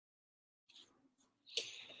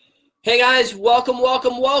Hey guys, welcome.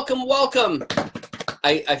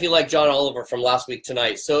 I feel like John Oliver from last week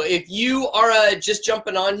tonight. So if you are just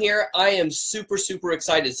jumping on here, I am super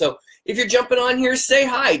excited. So if you're jumping on here, say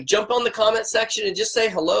hi. Jump on the comment section and just say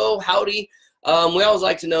hello, howdy. We always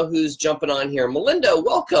like to know who's jumping on here. Melinda,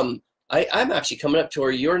 welcome. I'm actually coming up to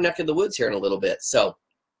your neck of the woods here in a little bit. So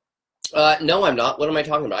no, I'm not. What am I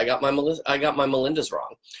talking about? I got my Melindas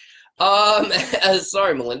wrong.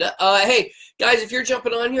 Sorry, Melinda. Hey, guys, if you're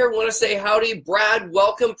jumping on here, want to say howdy. Brad,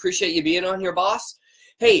 welcome. Appreciate you being on here, boss.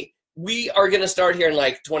 Hey, we are going to start here in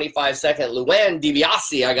like 25 seconds. Luann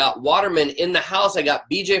DiBiase, I got Waterman in the house. I got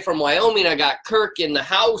BJ from Wyoming. I got Kirk in the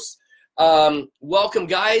house. Welcome,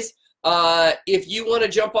 guys. If you want to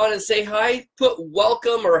jump on and say hi, put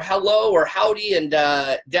welcome or hello or howdy and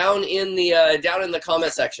down in the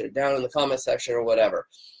comment section or whatever.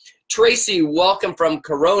 Tracy, welcome from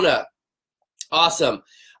Corona. Awesome.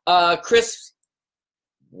 Chris,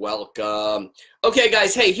 welcome. Okay,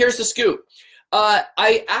 guys, hey, here's the scoop.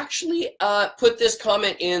 I actually put this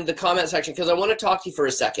comment in the comment section because I want to talk to you for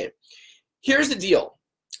a second. Here's the deal.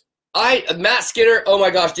 Matt Skinner, oh my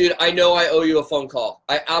gosh, dude, I know I owe you a phone call.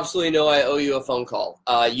 I absolutely know I owe you a phone call.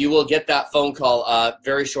 You will get that phone call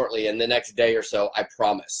very shortly in the next day or so. I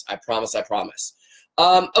promise.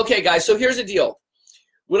 Okay, guys, so here's the deal.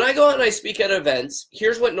 When I go out and I speak at events,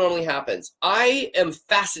 here's what normally happens. I am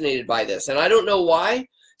fascinated by this, and I don't know why,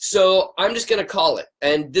 so I'm just going to call it.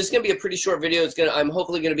 And this is going to be a pretty short video. I'm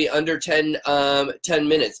hopefully going to be under 10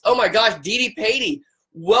 minutes. Oh my gosh, Dee Patey,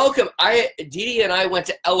 welcome. Dee and I went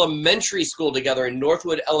to elementary school together in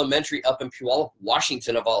Northwood Elementary up in Puyallup,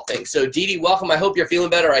 Washington, of all things. So Dee, welcome. I hope you're feeling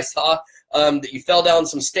better. I saw that you fell down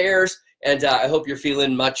some stairs, and I hope you're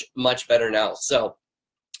feeling much better now. So,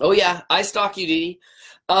 oh yeah, I stalk you, Dee.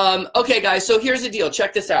 Okay, guys, so here's the deal.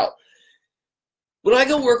 Check this out. When I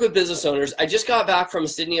go work with business owners, I just got back from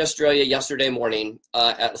Sydney, Australia yesterday morning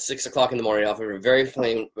at 6 o'clock in the morning off of a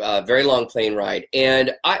very long plane ride.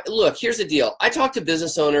 And look, here's the deal. I talk to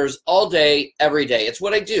business owners all day, every day. It's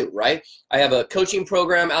what I do, right? I have a coaching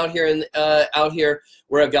program out here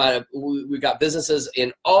where we've got businesses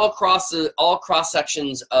in all cross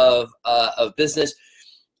sections of business.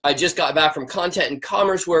 I just got back from Content and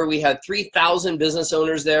Commerce where we had 3,000 business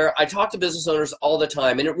owners there. I talk to business owners all the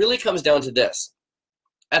time, and it really comes down to this.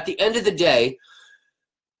 At the end of the day,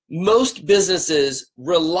 most businesses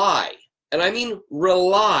rely, and I mean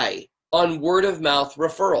rely, on word-of-mouth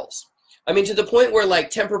referrals. I mean, to the point where like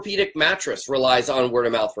Tempur-Pedic mattress relies on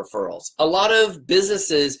word-of-mouth referrals. A lot of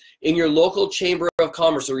businesses in your local chamber of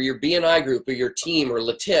commerce or your BNI group or your team or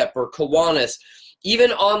Latip or Kiwanis,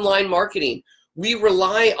 even online marketing, we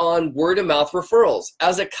rely on word-of-mouth referrals.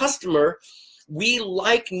 As a customer, we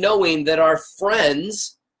like knowing that our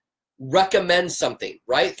friends recommend something,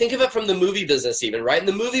 right? Think of it from the movie business even, right? In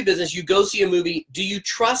the movie business, you go see a movie. Do you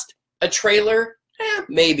trust a trailer?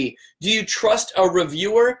 Maybe. Do you trust a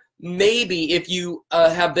reviewer? Maybe, if you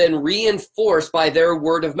have been reinforced by their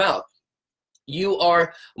word of mouth. You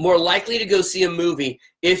are more likely to go see a movie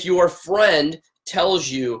if your friend tells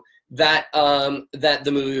you that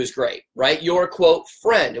the movie was great, right? Your quote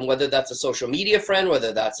friend, and whether that's a social media friend,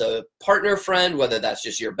 whether that's a partner friend, whether that's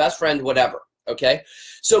just your best friend, whatever, okay?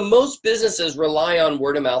 So most businesses rely on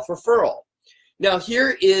word of mouth referral. Now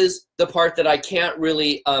here is the part that I can't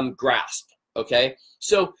really grasp, okay?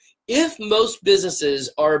 So if most businesses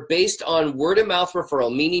are based on word of mouth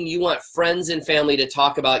referral, meaning you want friends and family to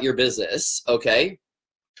talk about your business, okay?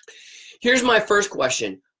 Here's my first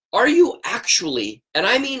question. Are you actually, and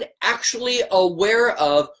I mean actually, aware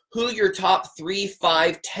of who your top 3,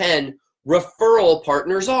 5, 10 referral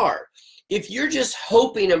partners are? If you're just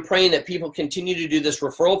hoping and praying that people continue to do this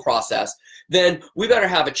referral process, then we better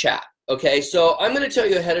have a chat, okay? So I'm going to tell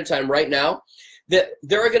you ahead of time right now that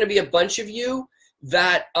there are going to be a bunch of you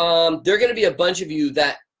that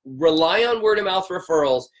rely on word of mouth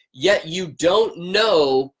referrals, yet you don't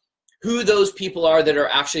know who those people are that are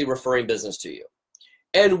actually referring business to you.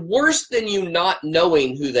 And worse than you not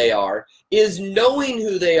knowing who they are is knowing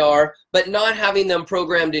who they are, but not having them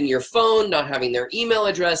programmed in your phone, not having their email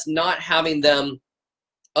address, not having them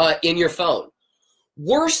in your phone.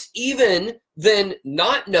 Worse even than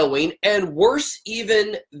not knowing, and worse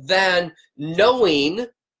even than knowing,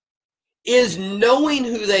 is knowing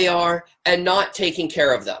who they are and not taking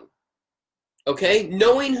care of them. Okay?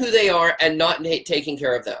 Knowing who they are and not taking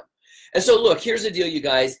care of them. And so look, here's the deal, you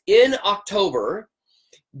guys. In October,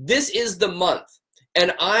 this is the month,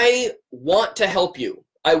 and I want to help you.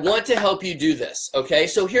 I want to help you do this, okay?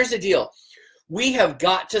 So here's the deal. we have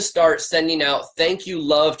got to start sending out thank you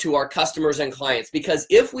love to our customers and clients, because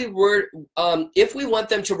if we want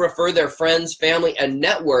them to refer their friends, family, and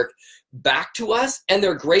network back to us and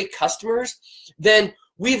they're great customers, then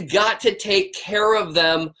we've got to take care of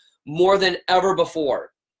them more than ever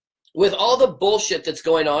before. With all the bullshit that's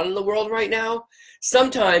going on in the world right now,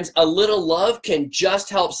 sometimes a little love can just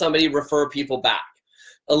help somebody refer people back.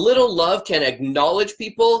 A little love can acknowledge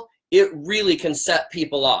people. It really can set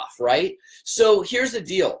people off, right? So here's the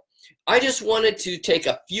deal. I just wanted to take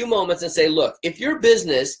a few moments and say, look, if your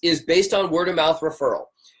business is based on word of mouth referral,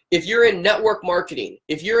 if you're in network marketing,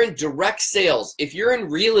 if you're in direct sales, if you're in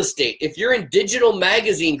real estate, if you're in digital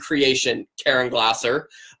magazine creation, Karen Glasser,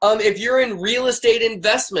 if you're in real estate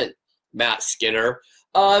investment, Matt Skinner,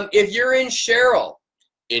 if you're in Cheryl,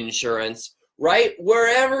 insurance, right?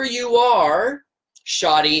 Wherever you are,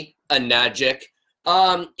 Shadi, Anagic,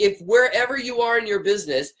 if wherever you are in your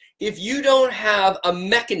business, if you don't have a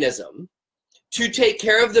mechanism to take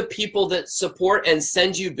care of the people that support and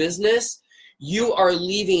send you business, you are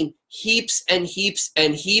leaving heaps and heaps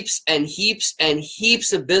and heaps and heaps and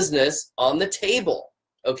heaps of business on the table,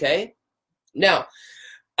 okay? Now,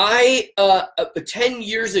 10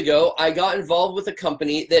 years ago, I got involved with a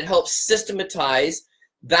company that helps systematize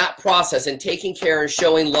that process and taking care and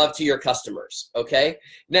showing love to your customers, okay?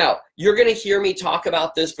 Now, you're gonna hear me talk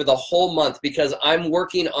about this for the whole month because I'm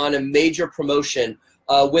working on a major promotion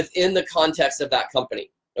within the context of that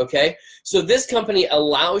company, okay? So this company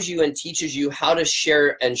allows you and teaches you how to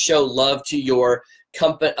share and show love to your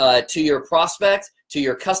to your prospects, to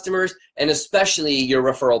your customers, and especially your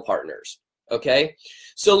referral partners, okay?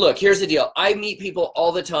 So look, here's the deal. I meet people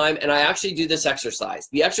all the time, and I actually do this exercise.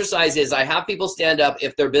 The exercise is I have people stand up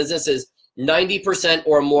if their business is 90%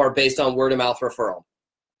 or more based on word of mouth referral.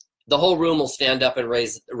 The whole room will stand up and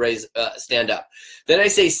stand up. Then I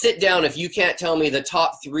say, sit down if you can't tell me the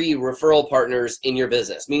top 3 referral partners in your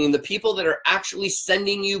business, meaning the people that are actually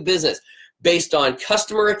sending you business based on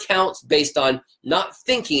customer accounts, based on not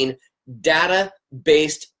thinking,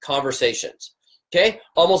 data-based conversations. Okay,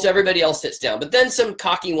 almost everybody else sits down, but then some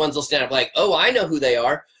cocky ones will stand up like, oh, I know who they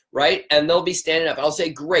are, right? And they'll be standing up. I'll say,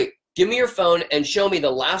 great, give me your phone and show me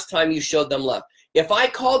the last time you showed them love. If I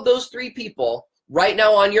called those 3 people right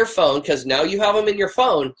now on your phone, because now you have them in your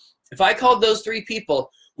phone, if I called those 3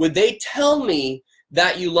 people, would they tell me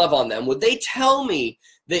that you love on them? Would they tell me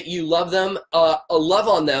that you love them, love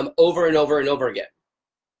on them over and over and over again?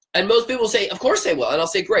 And most people say, of course they will. And I'll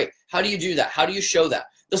say, great, how do you do that? How do you show that?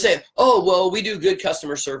 They'll say, oh, well, we do good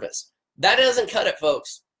customer service. That doesn't cut it,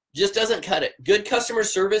 folks. Just doesn't cut it. Good customer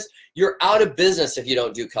service, you're out of business if you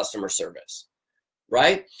don't do customer service,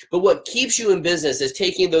 right? But what keeps you in business is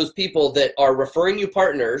taking those people that are referring you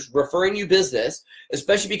partners, referring you business,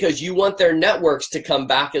 especially because you want their networks to come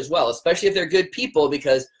back as well, especially if they're good people,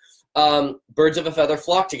 because birds of a feather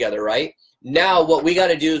flock together, right? Now what we got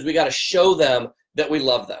to do is we got to show them that we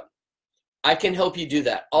love them. I can help you do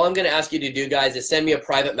that. All I'm going to ask you to do, guys, is send me a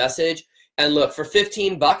private message. And look, for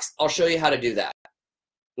 15 bucks, I'll show you how to do that.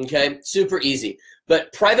 Okay, super easy.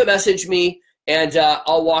 But private message me, and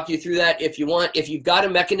I'll walk you through that if you want. If you've got a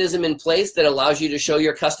mechanism in place that allows you to show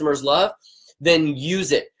your customers love, then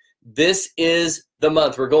use it. This is the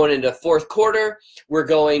month. We're going into 4th quarter. We're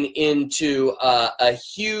going into a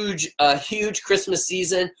huge Christmas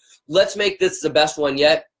season. Let's make this the best one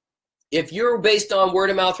yet. If you're based on word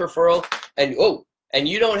of mouth referral and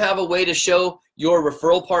you don't have a way to show your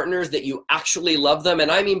referral partners that you actually love them,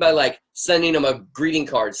 and I mean by like sending them a greeting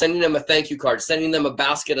card, sending them a thank you card, sending them a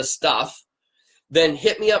basket of stuff, then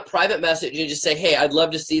hit me up, private message, and just say, hey, I'd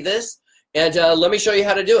love to see this, and let me show you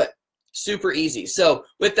how to do it. Super easy. So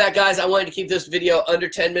with that, guys, I wanted to keep this video under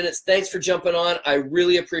 10 minutes. Thanks for jumping on. I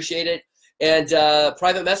really appreciate it. And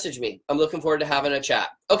private message me. I'm looking forward to having a chat.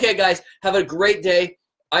 Okay, guys, have a great day.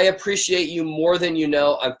 I appreciate you more than you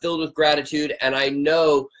know. I'm filled with gratitude, and I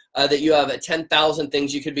know that you have 10,000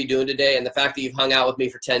 things you could be doing today, and the fact that you've hung out with me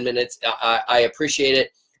for 10 minutes, I appreciate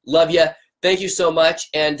it. Love you. Thank you so much.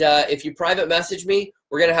 And if you private message me,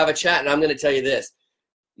 we're going to have a chat, and I'm going to tell you this.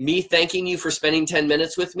 Me thanking you for spending 10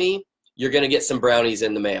 minutes with me, you're going to get some brownies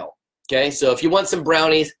in the mail. Okay? So if you want some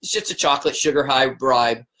brownies, it's just a chocolate sugar high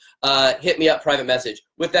bribe. Hit me up, private message.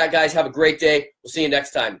 With that, guys, have a great day. We'll see you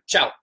next time. Ciao.